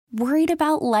Worried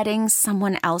about letting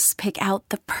someone else pick out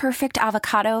the perfect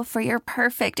avocado for your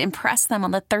perfect impress them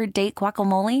on the third date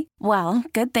guacamole? Well,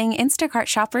 good thing Instacart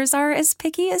shoppers are as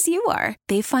picky as you are.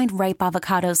 They find ripe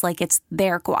avocados like it's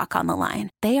their guac on the line.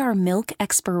 They are milk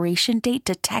expiration date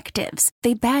detectives.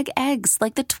 They bag eggs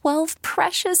like the 12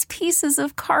 precious pieces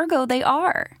of cargo they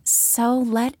are. So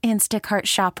let Instacart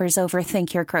shoppers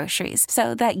overthink your groceries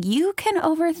so that you can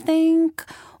overthink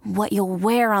what you'll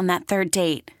wear on that third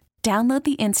date. Download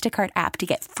the Instacart app to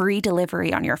get free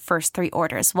delivery on your first 3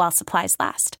 orders while supplies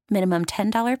last. Minimum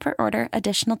 $10 per order.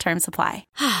 Additional terms apply.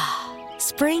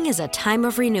 Spring is a time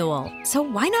of renewal, so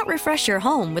why not refresh your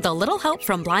home with a little help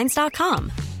from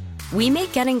Blinds.com? We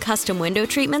make getting custom window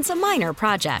treatments a minor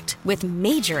project with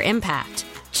major impact.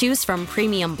 Choose from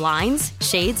premium blinds,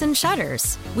 shades, and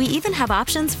shutters. We even have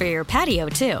options for your patio,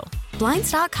 too.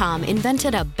 Blinds.com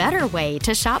invented a better way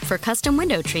to shop for custom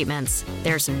window treatments.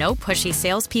 There's no pushy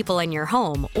salespeople in your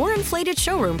home or inflated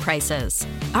showroom prices.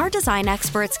 Our design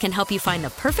experts can help you find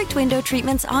the perfect window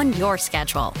treatments on your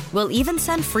schedule. We'll even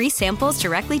send free samples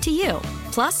directly to you.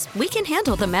 Plus, we can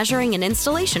handle the measuring and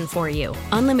installation for you.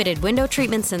 Unlimited window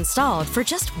treatments installed for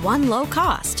just one low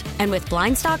cost. And with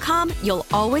Blinds.com, you'll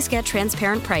always get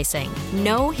transparent pricing.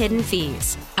 No hidden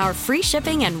fees. Our free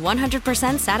shipping and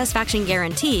 100% satisfaction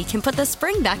guarantee can put the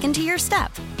spring back into your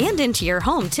step and into your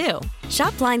home, too.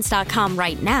 Shop Blinds.com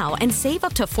right now and save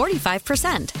up to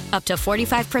 45%. Up to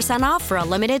 45% off for a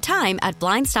limited time at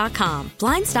Blinds.com.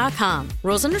 Blinds.com.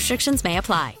 Rules and restrictions may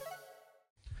apply.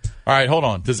 All right, hold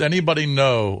on. Does anybody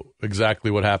know exactly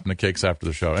what happened to Cakes after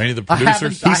the show? Any of the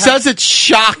producers? He says it's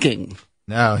shocking.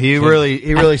 No, he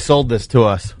really sold this to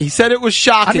us. He said it was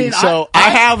shocking, I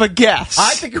have a guess.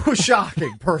 I think it was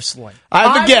shocking, personally. I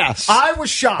have a guess. I was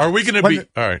shocked. Are we going to be...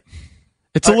 All right.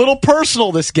 It's a little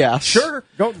personal, this guess. Sure.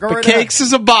 Go the right Cakes ahead.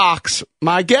 is a box.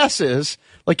 My guess is,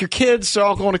 like your kids are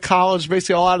all going to college,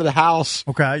 basically all out of the house.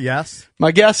 Okay, yes.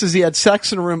 My guess is he had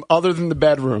sex in a room other than the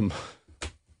bedroom.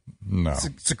 No.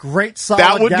 It's a great solid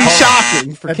That would be guess.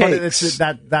 shocking for But Cakes.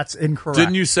 that's incorrect.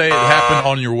 Didn't you say it happened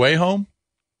on your way home?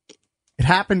 It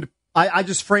happened... I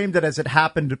just framed it as it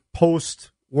happened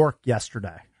post-work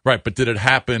yesterday. Right, but did it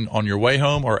happen on your way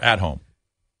home or at home?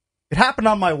 It happened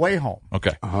on my way home.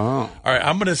 Okay. Oh. All right,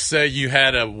 I'm going to say you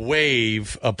had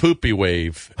a poopy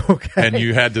wave, Okay. and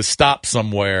you had to stop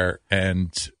somewhere and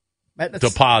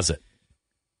deposit.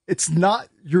 It's not...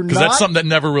 You're not... Because that's something that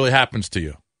never really happens to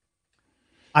you.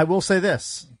 I will say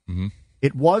this. Mm-hmm.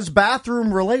 It was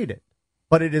bathroom related,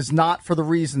 but it is not for the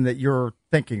reason that you're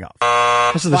thinking of.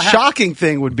 So the shocking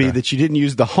thing would be that you didn't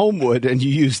use the Homewood and you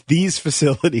used these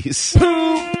facilities. Poop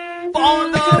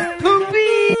on the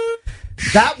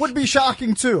poopy! That would be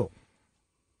shocking, too.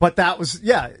 But that was,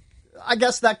 I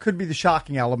guess that could be the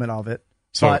shocking element of it.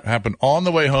 So it happened on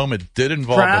the way home. It did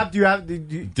involve... Trav, do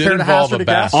you care to hazard a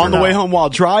guess? On the way home while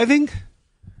driving?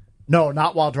 No,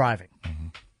 not while driving. Mm-hmm.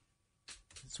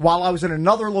 It's while I was in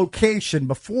another location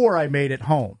before I made it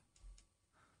home.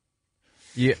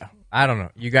 Yeah, I don't know.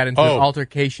 You got into an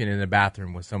altercation in the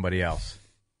bathroom with somebody else.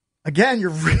 Again, you're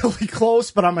really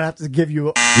close, but I'm going to have to give you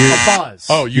a buzz.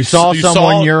 Oh, you saw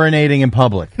someone urinating in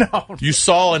public. No. You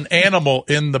saw an animal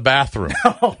in the bathroom.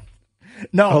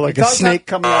 No. Like a snake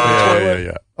coming out of the toilet?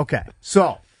 Yeah. Okay,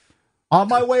 so on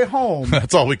my way home...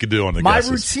 That's all we could do on the my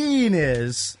guesses. routine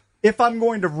is, if I'm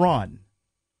going to run,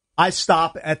 I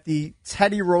stop at the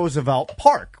Teddy Roosevelt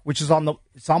Park, which is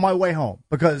it's on my way home.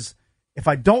 Because if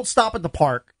I don't stop at the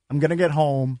park, I'm going to get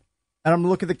home and I'm going to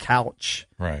look at the couch.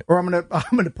 Right. Or I'm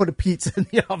going to put a pizza in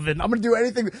the oven. I'm going to do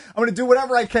anything. I'm going to do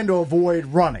whatever I can to avoid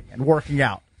running and working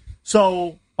out.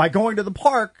 So by going to the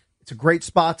park, it's a great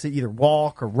spot to either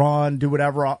walk or run, do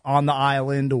whatever on the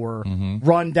island, or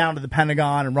run down to the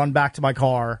Pentagon and run back to my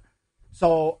car.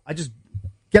 So I just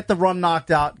get the run knocked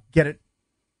out, get it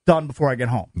done before I get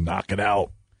home. Knock it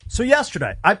out. So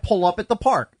yesterday, I pull up at the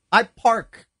park. I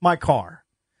park my car.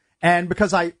 And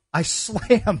because I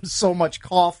slam so much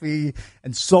coffee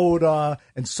and soda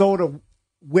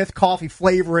with coffee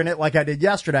flavor in it like I did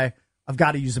yesterday, I've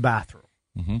got to use the bathroom.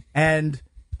 Mm-hmm. And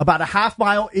about a half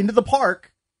mile into the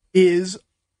park is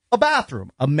a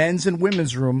bathroom, a men's and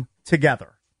women's room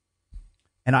together.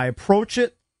 And I approach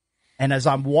it, and as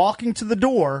I'm walking to the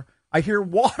door, I hear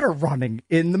water running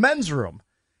in the men's room.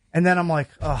 And then I'm like,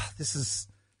 oh, this is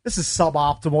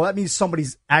suboptimal. That means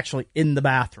somebody's actually in the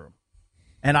bathroom.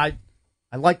 And I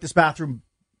like this bathroom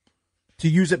to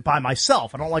use it by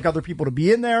myself. I don't like other people to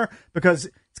be in there because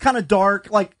it's kind of dark.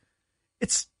 Like,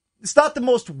 it's not the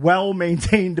most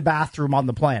well-maintained bathroom on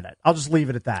the planet. I'll just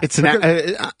leave it at that.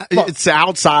 It's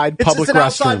outside public restroom.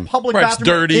 Outside public bathroom. It's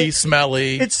dirty,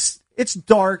 smelly. It's It's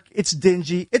dark. It's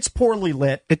dingy. It's poorly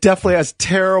lit. It definitely has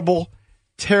terrible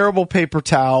paper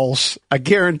towels. I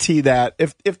guarantee that.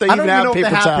 If they even have paper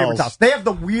towels. They have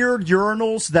the weird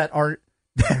urinals that are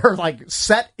like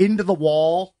set into the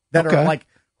wall that are like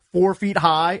 4 feet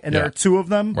high, and there are two of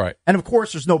them. Right. And of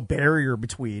course, there's no barrier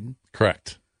between.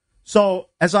 Correct. So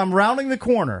as I'm rounding the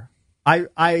corner, I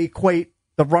equate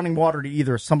the running water to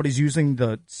either somebody's using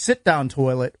the sit-down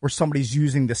toilet or somebody's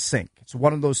using the sink. It's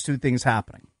one of those two things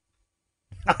happening.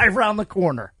 I round the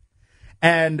corner,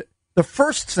 and the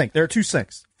first sink, there are two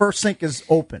sinks. First sink is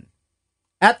open.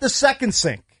 At the second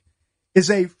sink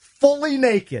is a fully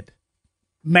naked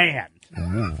man.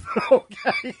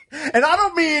 Okay. And I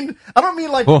don't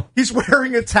mean like he's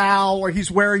wearing a towel or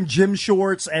he's wearing gym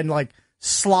shorts and like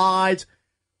slides.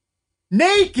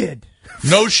 Naked.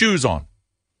 No shoes on.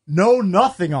 No,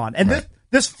 nothing on. And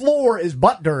this floor is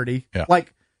butt dirty. Yeah.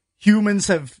 Like humans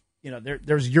have,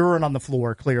 there's urine on the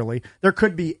floor, clearly. There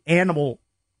could be animal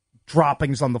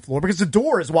droppings on the floor because the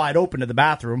door is wide open to the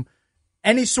bathroom.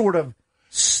 Any sort of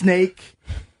snake,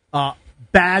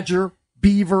 badger,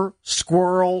 beaver,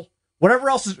 squirrel, whatever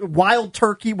else is wild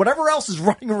turkey, whatever else is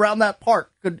running around that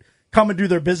park could come and do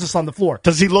their business on the floor.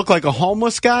 Does he look like a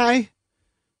homeless guy?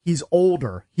 He's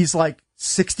older. He's like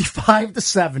 65 to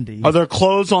 70. Are there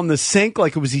clothes on the sink?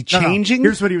 Like, was he changing? No.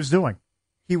 Here's what he was doing.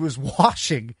 He was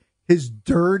washing his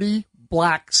dirty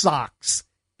black socks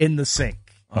in the sink.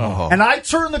 Oh. And I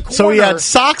turned the corner. So he had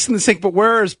socks in the sink, but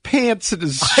where are his pants and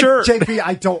his shirt? JP,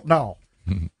 I don't know.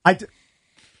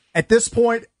 At this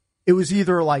point, it was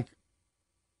either like,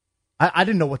 I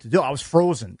didn't know what to do. I was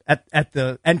frozen at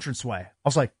the entranceway. I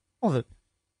was like,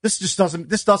 this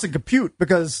doesn't compute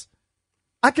because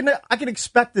I can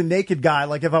expect a naked guy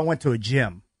like if I went to a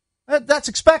gym. That's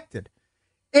expected.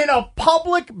 In a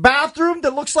public bathroom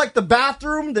that looks like the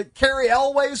bathroom that Carrie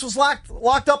Elways was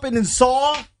locked up in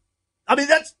Saw. I mean,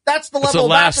 that's the level of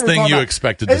bathroom. It's the last thing you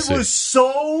expected to see. It was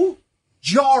so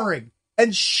jarring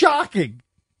and shocking.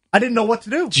 I didn't know what to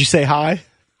do. Did you say hi?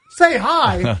 Say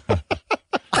hi.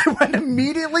 I went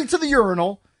immediately to the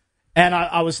urinal. And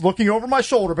I was looking over my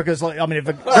shoulder because, like, I mean, if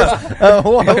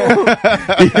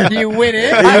you went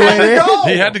in,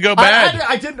 he had to go bad.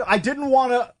 I didn't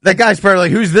want to. That guy's probably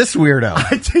like, who's this weirdo?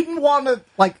 I didn't want to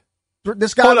like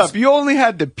this guy. Hold up, you only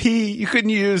had to pee. You couldn't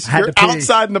use. You're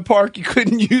outside in the park. You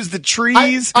couldn't use the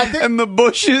trees and the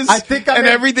bushes.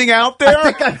 Everything out there.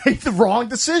 I think I made the wrong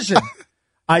decision.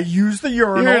 I used the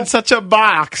urinal. You're in such a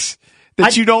box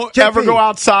that you don't ever go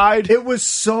outside. It was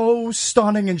so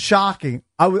stunning and shocking.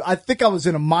 I think I was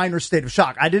in a minor state of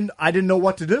shock. I didn't know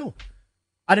what to do.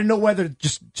 I didn't know whether to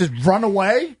just run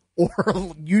away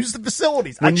or use the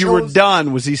facilities. When you were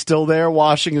done, was he still there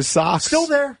washing his socks? Still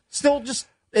there. Still just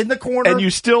in the corner. And you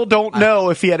still don't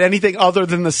know if he had anything other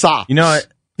than the socks. You know what?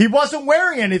 He wasn't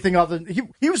wearing anything other than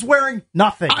he was wearing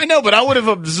nothing. I know, but I would have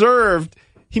observed.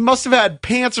 He must have had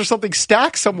pants or something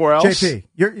stacked somewhere else. JP,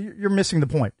 you're missing the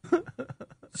point.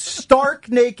 Stark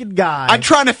naked guy. I'm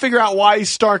trying to figure out why he's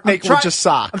stark naked with just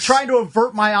socks. I'm trying to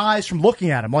avert my eyes from looking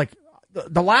at him. Like,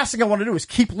 the last thing I want to do is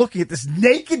keep looking at this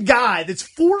naked guy that's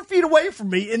 4 feet away from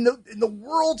me in the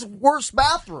world's worst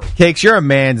bathroom. Cakes, you're a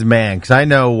man's man, because I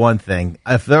know one thing.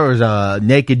 If there was a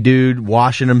naked dude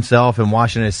washing himself and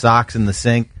washing his socks in the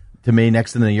sink to me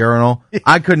next to the urinal,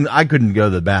 I couldn't go to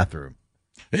the bathroom.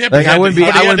 Yeah, like I wouldn't be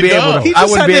able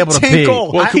to pee.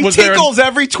 Well, he tinkles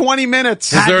every 20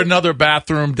 minutes. Is there another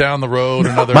bathroom down the road?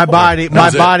 No. My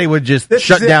body would just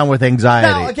shut down with anxiety.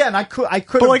 Now, again, I could.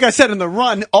 But like I said, in the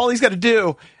run, all he's got to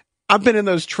do. I've been in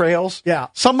those trails. Yeah.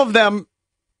 Some of them.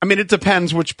 I mean, it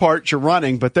depends which part you're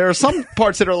running, but there are some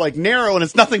parts that are like narrow and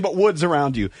it's nothing but woods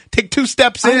around you. Take 2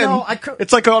 steps in,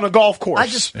 it's like on a golf course.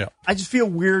 I just feel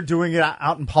weird doing it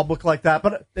out in public like that.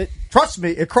 But trust me,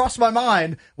 it crossed my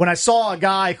mind when I saw a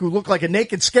guy who looked like a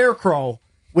naked scarecrow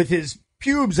with his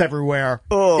pubes everywhere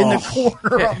in the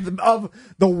corner of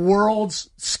the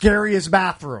world's scariest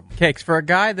bathroom. Cakes, for a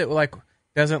guy that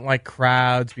doesn't like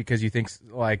crowds because you think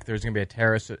like there's going to be a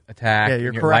terrorist attack. Yeah, you're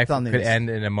and your correct life on these. could end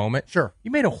in a moment. Sure.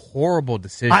 You made a horrible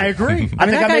decision. I agree. I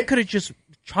mean, that guy could have just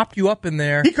chopped you up in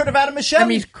there. He could have had a machete. I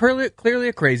mean, he's clearly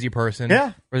a crazy person.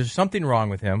 Yeah. Or there's something wrong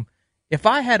with him. If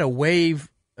I had a wave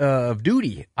of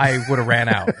duty, I would have ran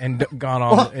out and gone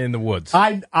on in the woods.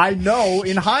 I know,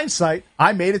 in hindsight,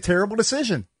 I made a terrible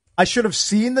decision. I should have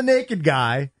seen the naked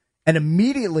guy and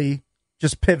immediately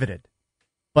just pivoted.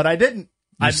 But I didn't.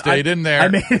 You stayed in there. I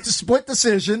made a split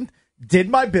decision, did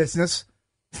my business,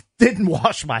 didn't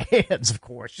wash my hands, of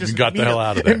course. Just you got the hell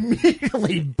out of there.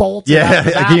 Immediately bolted out of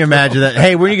the bathroom. Can you imagine that?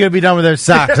 Hey, when are you going to be done with those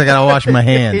socks? I got to wash my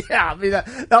hands. Yeah, I mean,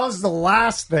 that was the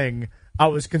last thing I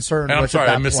was concerned with. And I'm sorry,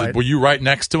 I missed it. Were you right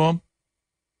next to him?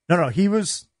 No, he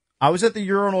was. I was at the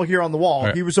urinal here on the wall.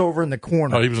 Right. He was over in the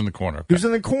corner. Oh, he was in the corner. Okay. He was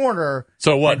in the corner.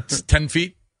 So what, 10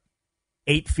 feet?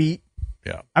 8 feet.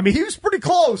 Yeah. I mean, he was pretty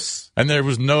close. And there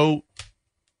was no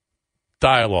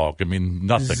dialogue. I mean,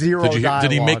 nothing. Zero Did you hear, dialogue.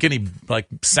 Did he make any, like,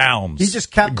 sounds? He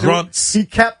just kept grunts. He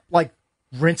kept, like,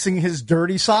 rinsing his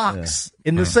dirty socks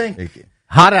in the sink.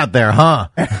 Hot out there, huh?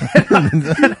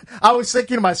 I was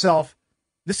thinking to myself,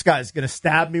 this guy's going to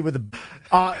stab me with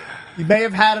a... he may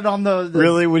have had it on the...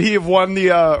 Really? Would he have won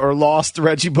the or lost the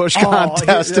Reggie Bush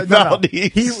contest to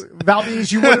Valdez?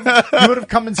 Valdez, you would have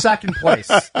come in second place.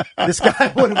 This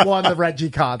guy would have won the Reggie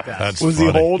contest. Was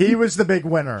he holding? He was the big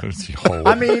winner. Was he holding?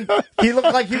 I mean, he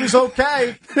looked like he was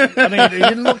okay. I mean, he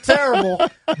didn't look terrible,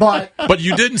 but... But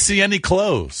you didn't see any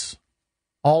clothes.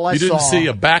 You didn't see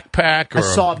a backpack or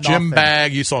a gym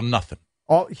bag. You saw nothing.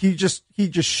 He just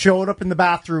showed up in the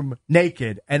bathroom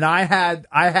naked, and I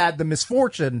had the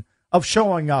misfortune of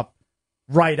showing up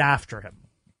right after him.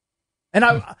 And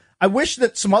I wish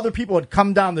that some other people had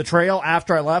come down the trail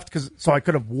after I left, so I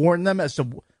could have warned them as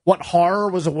to what horror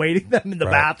was awaiting them in the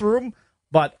bathroom.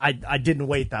 But I didn't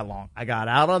wait that long. I got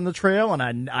out on the trail,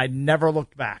 and I never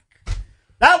looked back.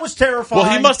 That was terrifying.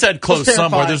 Well, he must have had clothes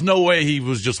somewhere. There's no way he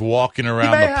was just walking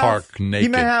around the park naked. He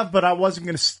may have, but I wasn't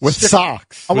going to with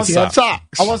socks. I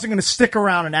wasn't going to stick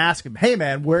around and ask him, "Hey,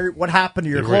 man, what happened to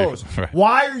your clothes? Right.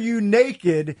 Why are you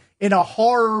naked in a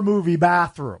horror movie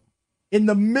bathroom in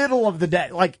the middle of the day,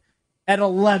 like at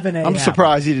 11 a.m.?" I'm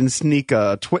surprised he didn't sneak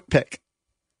a twit pic.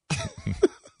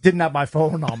 Didn't have my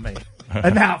phone on me.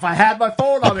 And now, if I had my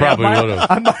phone on me, probably would have.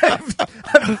 I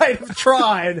might have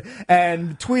tried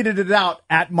and tweeted it out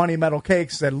at Money Metal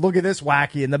Cakes. Said, "Look at this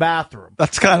wacky in the bathroom."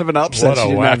 That's kind of an upset. You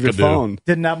didn't have your phone.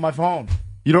 Didn't have my phone.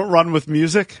 You don't run with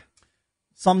music?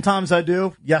 Sometimes I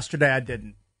do. Yesterday I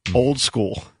didn't. Old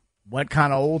school. What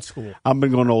kind of old school? I've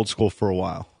been going old school for a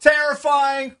while.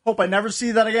 Terrifying. Hope I never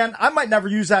see that again. I might never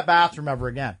use that bathroom ever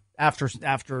again after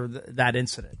that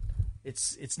incident.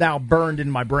 It's now burned in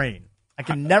my brain. I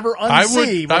can never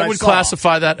unsee what I would saw.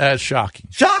 classify that as shocking.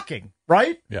 Shocking,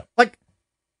 right? Yeah. Like,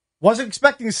 wasn't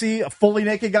expecting to see a fully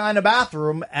naked guy in a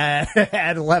bathroom at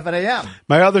 11 a.m.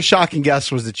 My other shocking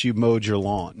guess was that you mowed your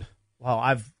lawn. Well,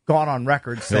 I've gone on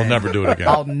record saying... He'll never do it again.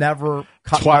 I'll never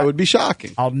cut That's why it would be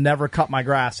shocking. I'll never cut my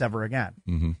grass ever again.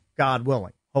 Mm-hmm. God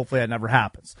willing. Hopefully that never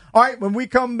happens. All right, when we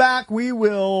come back, we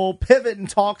will pivot and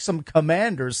talk some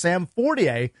Commanders. Sam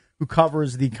Fortier, who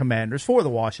covers the Commanders for the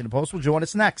Washington Post, will join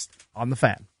us next on The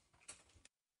Fan.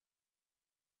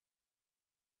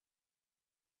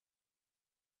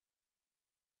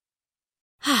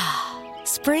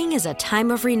 Spring is a time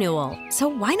of renewal, so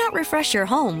why not refresh your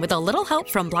home with a little help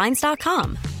from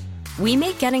Blinds.com? We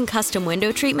make getting custom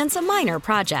window treatments a minor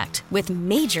project with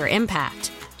major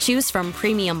impact. Choose from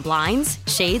premium blinds,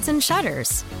 shades, and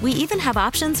shutters. We even have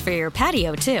options for your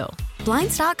patio, too.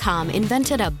 Blinds.com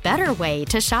invented a better way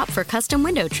to shop for custom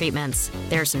window treatments.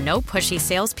 There's no pushy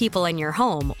salespeople in your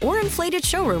home or inflated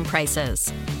showroom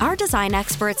prices. Our design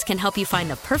experts can help you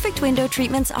find the perfect window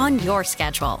treatments on your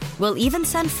schedule. We'll even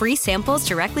send free samples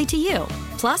directly to you.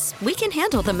 Plus, we can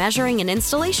handle the measuring and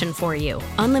installation for you.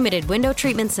 Unlimited window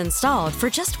treatments installed for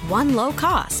just one low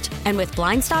cost. And with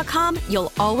Blinds.com,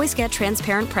 you'll always get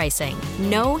transparent pricing.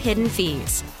 No hidden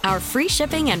fees. Our free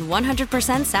shipping and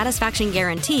 100% satisfaction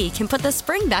guarantee can put the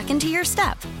spring back into your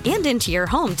step and into your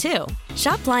home, too.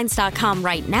 Shop Blinds.com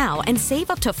right now and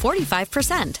save up to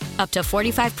 45%. Up to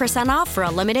 45% off for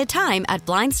a limited time at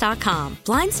Blinds.com.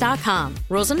 Blinds.com.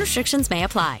 Rules and restrictions may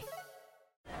apply.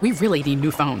 We really need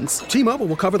new phones. T-Mobile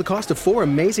will cover the cost of 4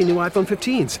 amazing new iPhone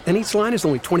 15s, and each line is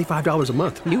only $25 a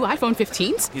month. New iPhone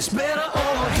 15s? It's better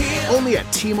over here. Only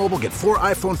at T-Mobile, get 4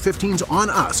 iPhone 15s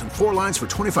on us and 4 lines for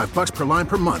 $25 per line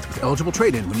per month with eligible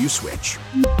trade-in when you switch.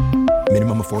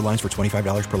 Minimum of 4 lines for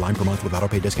 $25 per line per month with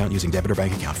autopay discount using debit or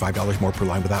bank account. $5 more per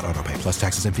line without autopay, plus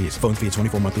taxes and fees. Phone fee at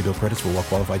 24 monthly bill credits for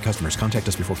well-qualified customers. Contact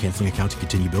us before canceling account to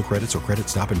continue bill credits or credit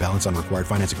stop and balance on required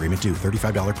finance agreement due.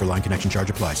 $35 per line connection charge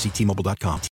applies. See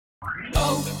T-Mobile.com.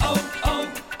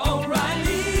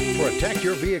 O'Reilly. Protect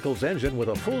your vehicle's engine with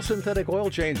a full synthetic oil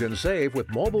change and save with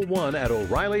Mobile One at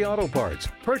O'Reilly Auto Parts.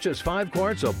 Purchase 5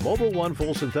 quarts of Mobile One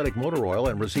full synthetic motor oil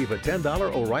and receive a $10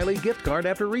 O'Reilly gift card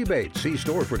after rebate. See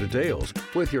store for details.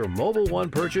 With your Mobile One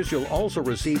purchase, you'll also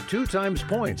receive 2 times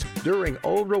points during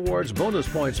O Rewards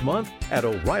Bonus Points Month at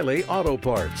O'Reilly Auto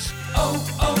Parts.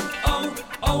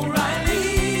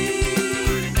 O'Reilly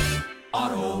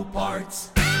Auto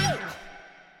Parts.